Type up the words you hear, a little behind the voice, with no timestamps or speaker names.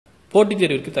போட்டித்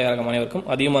தேர்விற்கு தயாராகும் அனைவருக்கும்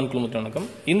அதியமான் குழுமத்தின் வணக்கம்.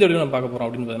 இந்த வீடியோ நம்ம பார்க்க போறோம்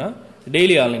அப்படின்னு பார்த்தீங்கன்னா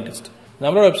டெய்லி ஆன்லைன் டெஸ்ட்.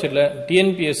 நம்மளோட வெப்சைட்ல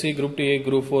TNPSC குரூப் 2A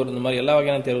குரூப் 4 இந்த மாதிரி எல்லா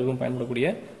வகையான தேர்வுக்கும்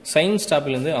பயன்படக்கூடிய சயின்ஸ்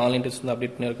டாப்ல இருந்து ஆன்லைன் டெஸ்ட் வந்து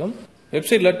அப்டேட் பண்ணியிருக்கோம்.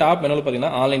 வெப்சைட்ல டாப் மெனுல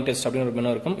பாத்தீங்கன்னா ஆன்லைன் டெஸ்ட் அப்படின்னு ஒரு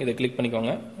மெனு இருக்கும். இதை கிளிக்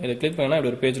பண்ணிக்கோங்க. இதை கிளிக் பண்ணா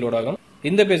இப்படி ஒரு பேஜ் லோட் ஆகும்.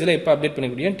 இந்த பேஜ்ல இப்ப அப்டேட்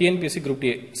பண்ணக்கூடிய TNPSC group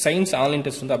 2A science online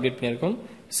test வந்து அப்டேட் பண்ணியிருக்கோம்.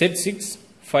 செட் 6,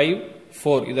 5,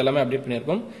 4 இதெல்லாமே அப்டேட்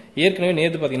பண்ணியிருக்கோம். ஏற்கனவே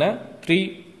நேத்து பாத்தீங்கன்னா 3,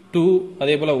 2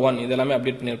 அதே போல 1 இதெல்லாமே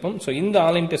அப்டேட் பண்ணியிருப்போம். ஸோ இந்த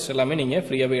ஆன்லைன் டெஸ்ட் எல்லாமே நீங்க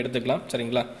ஃப்ரீயாவே எடுத்துக்கலாம்.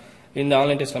 சரிங்களா? இந்த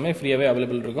ஆன்லைன் டெஸ்ட் எல்லாமே ஃப்ரீயாவே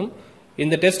அவைலபிள் இருக்கும்.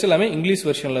 இந்த டெஸ்ட் எல்லாமே இங்கிலீஷ்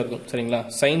வெர்ஷன்ல இருக்கும். சரிங்களா?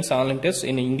 Science online test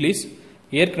in English.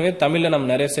 ஏற்கனவே தமிழ்ல நம்ம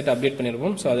நிறைய செட் அப்டேட்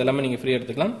பண்ணியிருப்போம். ஸோ அது எல்லாமே நீங்க ஃப்ரீயா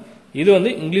எடுத்துக்கலாம். இது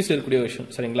வந்து இங்கிலீஷ்ல இருக்கக்கூடிய வெர்ஷன்.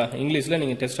 சரிங்களா? இங்கிலீஷ்ல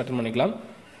நீங்க டெஸ்ட் அட்டன் பண்ணிக்கலாம்.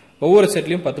 ஒவ்வொரு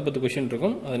செட்லயும் 10 கொஸ்டின்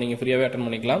இருக்கும். அதை நீங்க ஃப்ரீயாவே அட்டன்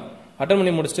பண்ணிக்கலாம். அட்டன்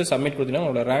பண்ணி முடிச்சுட்டு சப்மிட் கொடுத்தீங்கன்னா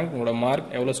உங்களோட ரேங்க், உங்களோட மார்க்,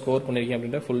 எவ்வளவு ஸ்கோர் பண்ணிருக்கீங்க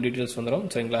அப்படின்ற ஃபுல் டீடைல்ஸ் வந்துடும்.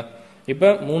 சரிங்களா? இப்போ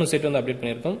 3 செட் வந்து அப்டேட்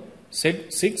பண்ணியிருக்கோம். செட்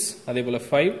 6 அதே போல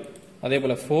 5 அதே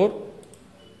போல 4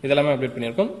 இதெல்லாமே அப்டேட்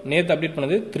பண்ணியிருக்கோம். நேற்று அப்டேட்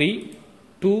பண்ணது 3,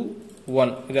 2,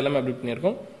 1 இதெல்லாமே அப்டேட்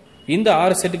பண்ணியிருக்கோம். இந்த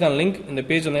 6 செட்டுக்கான லிங்க் இந்த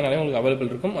பேஜ் வந்தீங்கனாலே உங்களுக்கு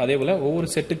அவைலபிள் இருக்கும். அதே போல ஒவ்வொரு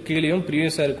செட்டுக்கு கீழேயும்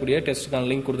ப்ரீவியஸா இருக்கக்கூடிய டெஸ்ட்டுக்கான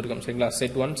லிங்க் கொடுத்துருக்கோம். சரிங்களா?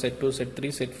 Set 1, set 2, set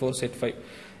 3, set 4, set 5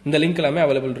 இந்த லிங்க் எல்லாமே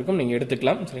அவைலபிள் இருக்கும். நீங்க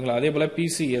எடுத்துக்கலாம். சரிங்களா? அதே போல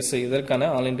PCSI இதற்கான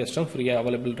ஆன்லைன் டெஸ்ட்டும் ஃப்ரீயா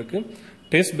அவைலபிள் இருக்கு.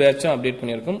 Test பேட்சும் update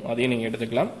பண்ணியிருக்கும். அதையும் நீங்க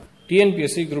எடுத்துக்கலாம்.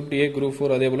 TNPSC குரூப் 2A குரூப்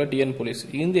 4 அதே போல TN போலீஸ்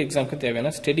இந்த எக்ஸாமுக்கு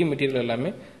தேவையான ஸ்டடி மெட்டீரியல் எல்லாமே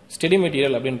ஸ்டடி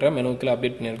மெட்டீரியல் அப்படின்ற மெனுக்குள்ள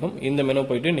அப்டேட் பண்ணியிருக்கும். இந்த மெனு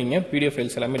போயிட்டு நீங்க PDF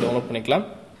ஃபைல்ஸ் எல்லாமே டவுன்லோட் பண்ணிக்கலாம்.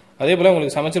 அதே போல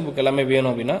உங்களுக்கு சமச்சீர் புக் எல்லாமே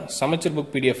வேணும் அப்படின்னா சமச்சீர்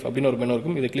புக் PDF அப்படின்னு ஒரு மெனு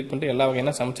இருக்கும். இதை கிளிக் பண்ணிட்டு எல்லா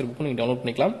வகையான சமச்சீர் புக்கும் நீங்க டவுன்லோட்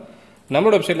பண்ணிக்கலாம்.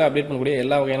 நம்மளோட வெப்சைட்ல அப்டேட் பண்ணக்கூடிய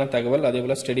எல்லா வகையான தகவல் அதே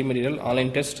போல ஸ்டடி மெட்டீரியல்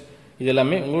ஆன்லைன் டெஸ்ட் இது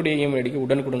எல்லாமே உங்களுடைய இமெயில் ஐடிக்கு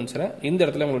உடனுக்குடன் சார். இந்த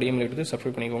இடத்துல உங்களுடைய இமெயில் எடுத்து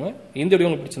சப்ஸ்கிரைப் பண்ணிக்கோங்க. இந்த வீடியோ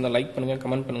உங்களுக்கு பிடிச்சிருந்தா லைக் பண்ணுங்க,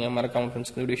 கமெண்ட் பண்ணுங்க, மறக்காம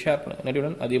ஃப்ரெண்ட்ஸ்க்கு வீடியோ ஷேர் பண்ணுங்க.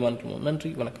 நன்றியுடன் அதியமான். நன்றி,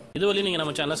 வணக்கம். இதுவரை நீங்க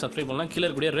நம்ம சேனலை சப்ஸ்கிரைப் பண்ணலாம். கீழே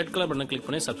இருக்கக்கூடிய ரெட் கலர் பட்டனை கிளிக்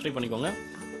பண்ணி சப்ஸ்கிரைப் பண்ணிக்கோங்க.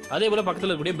 அதே போல பக்கத்தில்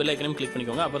இருக்கக்கூடிய பெல் ஐக்கனையும் கிளிக்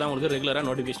பண்ணிக்கோங்க. அப்பதான் உங்களுக்கு ரெகுலரா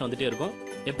நோட்டிஃபிகேஷன் வந்துட்டே இருக்கும்.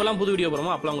 எப்பெல்லாம் புது வீடியோ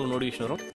போறோமோ அப்பெல்லாம் உங்களுக்கு நோட்டிஃபிகேஷன் வரும்.